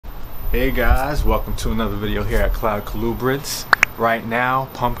Hey guys, welcome to another video here at CloudColubrids. Right now,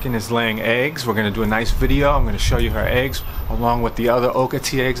 Pumpkin is laying eggs. We're going to do a nice video. I'm going to show you her eggs along with the other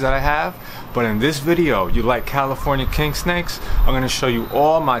Okati eggs that I have. But in this video, you like California Kingsnakes, I'm going to show you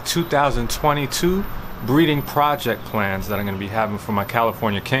all my 2022 breeding project plans that I'm going to be having for my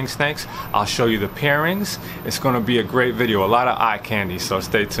California Kingsnakes. I'll show you the pairings. It's going to be a great video, a lot of eye candy, so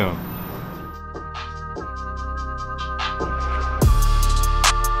stay tuned.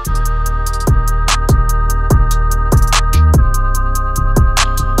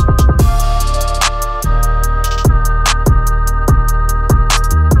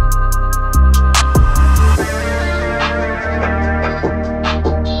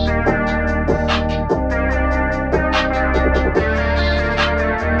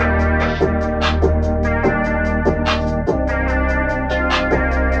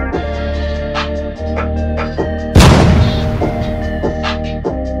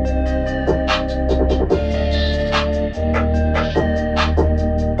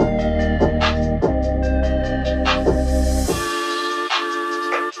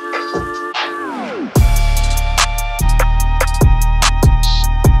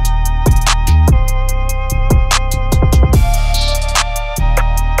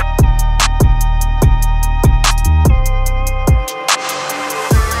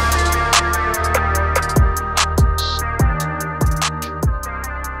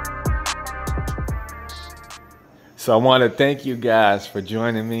 So I want to thank you guys for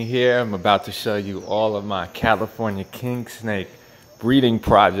joining me here. I'm about to show you all of my California Kingsnake breeding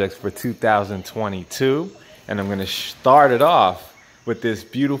projects for 2022. And I'm going to start it off with this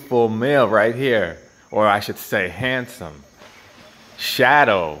beautiful male right here, or I should say handsome.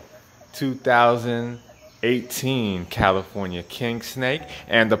 Shadow 2018 California Kingsnake.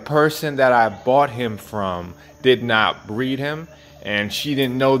 And the person that I bought him from did not breed him, and she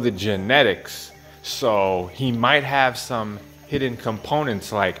didn't know the genetics. So he might have some hidden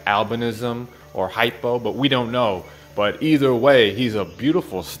components like albinism or hypo, but we don't know. But either way, he's a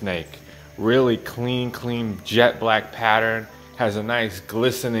beautiful snake. Really clean jet black pattern. Has a nice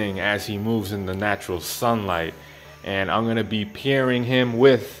glistening as he moves in the natural sunlight. And I'm gonna be pairing him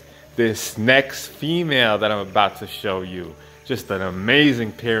with this next female that I'm about to show you. Just an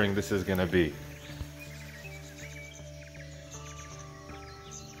amazing pairing this is gonna be.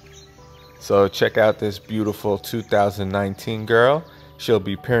 So check out this beautiful 2019 girl. She'll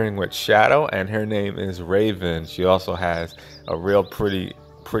be pairing with Shadow, and her name is Raven. She also has a real pretty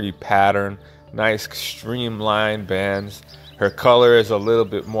pattern, nice streamlined bands. Her color is a little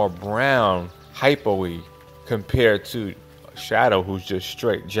bit more brown, hypo-y, compared to Shadow, who's just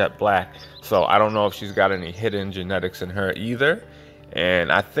straight jet black. So I don't know if she's got any hidden genetics in her either.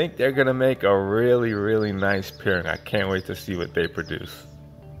 And I think they're gonna make a really nice pairing. I can't wait to see what they produce.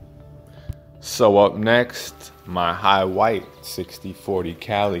 So up next, my high white 60/40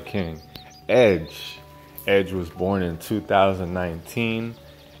 Cali King, Edge. Edge was born in 2019,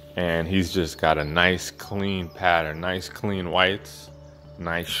 and he's just got a nice clean pattern, nice clean whites,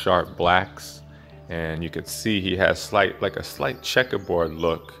 nice sharp blacks, and you can see he has like a slight checkerboard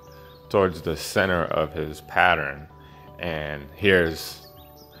look towards the center of his pattern. And here's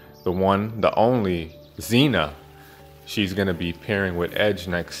the one, the only, Xena. She's gonna be pairing with Edge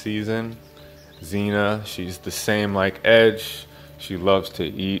next season. Xena, she's the same like Edge. She loves to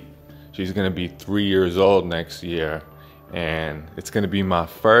eat. She's gonna be 3 years old next year, and it's gonna be my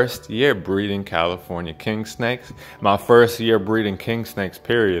first year breeding California Kingsnakes. My first year breeding Kingsnakes,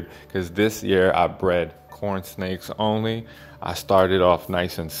 period, because this year I bred corn snakes only. I started off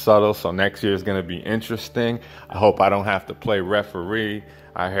nice and subtle, so next year is gonna be interesting. I hope I don't have to play referee.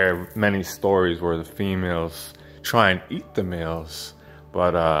 I hear many stories where the females try and eat the males,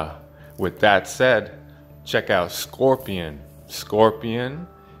 but with that said, check out Scorpion. Scorpion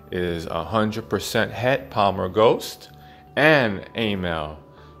is 100% het Palmer Ghost and A-male.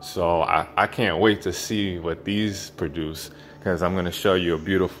 So I can't wait to see what these produce, because I'm going to show you a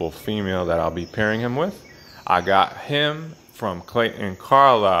beautiful female that I'll be pairing him with. I got him from Clayton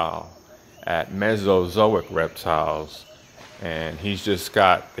Carlisle at Mesozoic Reptiles, and he's just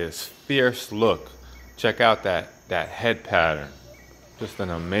got this fierce look. Check out that head pattern. Just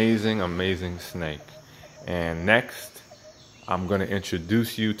an amazing snake. And next, I'm gonna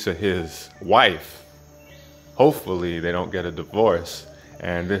introduce you to his wife. Hopefully they don't get a divorce.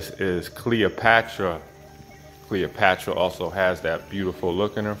 And this is Cleopatra. Cleopatra also has that beautiful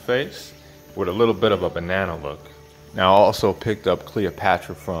look in her face with a little bit of a banana look. Now I also picked up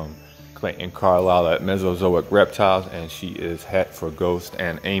Cleopatra from Clayton Carlisle at Mesozoic Reptiles, and she is het for ghost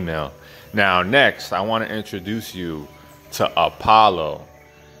and A-male. Now next, I want to introduce you to Apollo.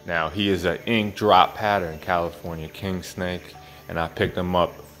 Now he is an ink drop pattern California Kingsnake, and I picked him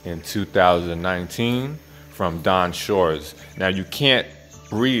up in 2019 from Don Shores. Now you can't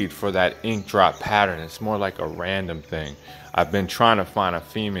breed for that ink drop pattern. It's more like a random thing. I've been trying to find a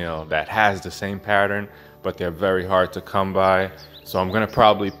female that has the same pattern, but they're very hard to come by. So I'm gonna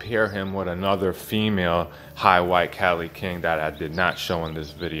probably pair him with another female high white Cali King that I did not show in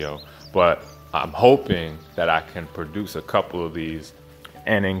this video. But I'm hoping that I can produce a couple of these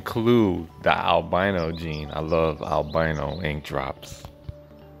and include the albino gene. I love albino ink drops.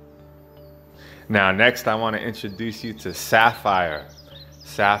 Now next I want to introduce you to Sapphire.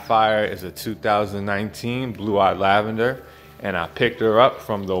 Sapphire is a 2019 blue-eyed lavender, and I picked her up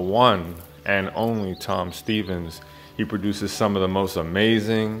from the one and only Tom Stevens. He produces some of the most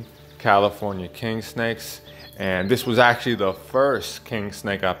amazing California Kingsnakes, and this was actually the first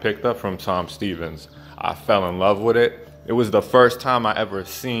Kingsnake I picked up from Tom Stevens. I fell in love with it. It was the first time I ever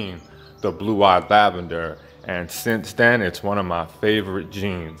seen the blue-eyed lavender, and since then it's one of my favorite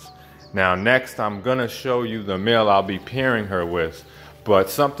genes. Now next I'm gonna show you the male I'll be pairing her with,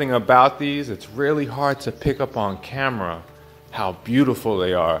 but something about these, it's really hard to pick up on camera how beautiful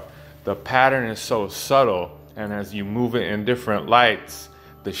they are. The pattern is so subtle, and as you move it in different lights,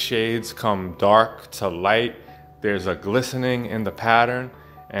 the shades come dark to light. There's a glistening in the pattern,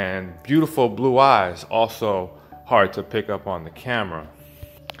 and beautiful blue eyes, also hard to pick up on the camera.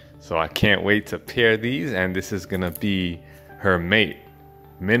 So I can't wait to pair these, and this is gonna be her mate.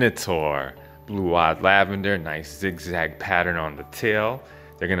 Minotaur, blue-eyed lavender, nice zigzag pattern on the tail.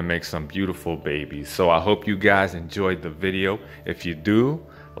 They're gonna make some beautiful babies. So I hope you guys enjoyed the video. If you do,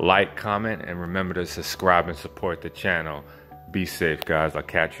 like, comment, and remember to subscribe and support the channel. Be safe, guys. I'll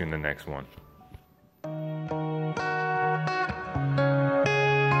catch you in the next one.